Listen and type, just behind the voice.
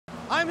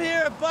I'm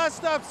here at bus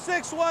stop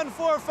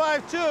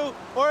 61452,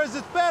 or as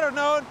it's better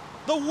known,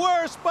 the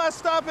worst bus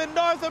stop in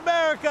North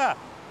America.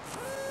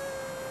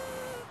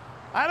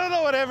 I don't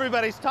know what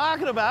everybody's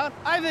talking about.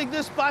 I think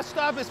this bus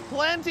stop is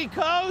plenty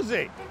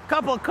cozy.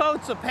 Couple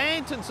coats of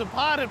paint and some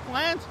potted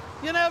plants,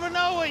 you never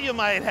know what you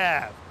might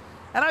have.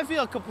 And I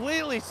feel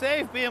completely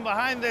safe being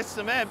behind this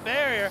cement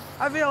barrier.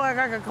 I feel like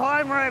I can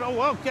climb right, oh,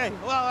 okay,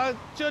 well, I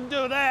should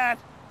do that.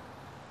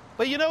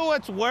 But you know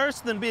what's worse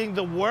than being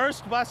the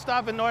worst bus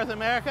stop in North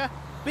America?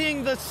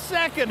 Being the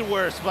second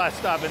worst bus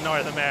stop in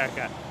North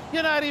America.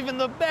 You're not even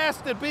the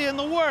best at being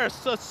the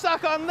worst, so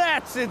suck on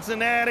that,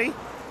 Cincinnati.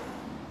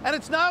 And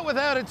it's not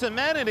without its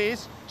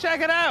amenities.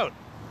 Check it out,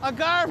 a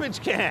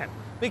garbage can,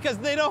 because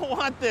they don't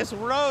want this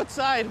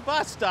roadside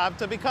bus stop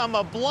to become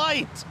a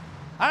blight.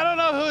 I don't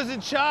know who's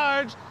in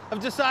charge of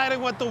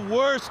deciding what the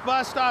worst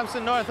bus stops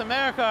in North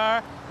America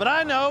are, but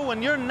I know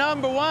when you're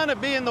 #1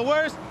 at being the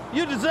worst,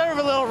 you deserve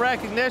a little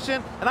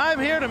recognition, and I'm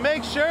here to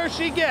make sure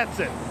she gets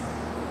it.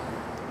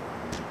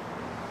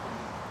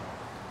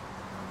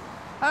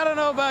 I don't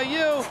know about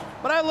you,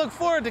 but I look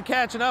forward to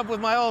catching up with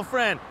my old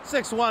friend,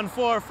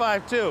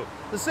 61452.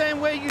 The same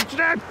way you,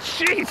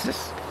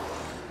 Jesus!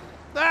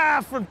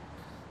 From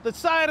the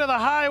side of the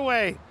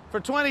highway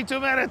for 22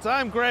 minutes,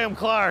 I'm Graham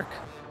Clark.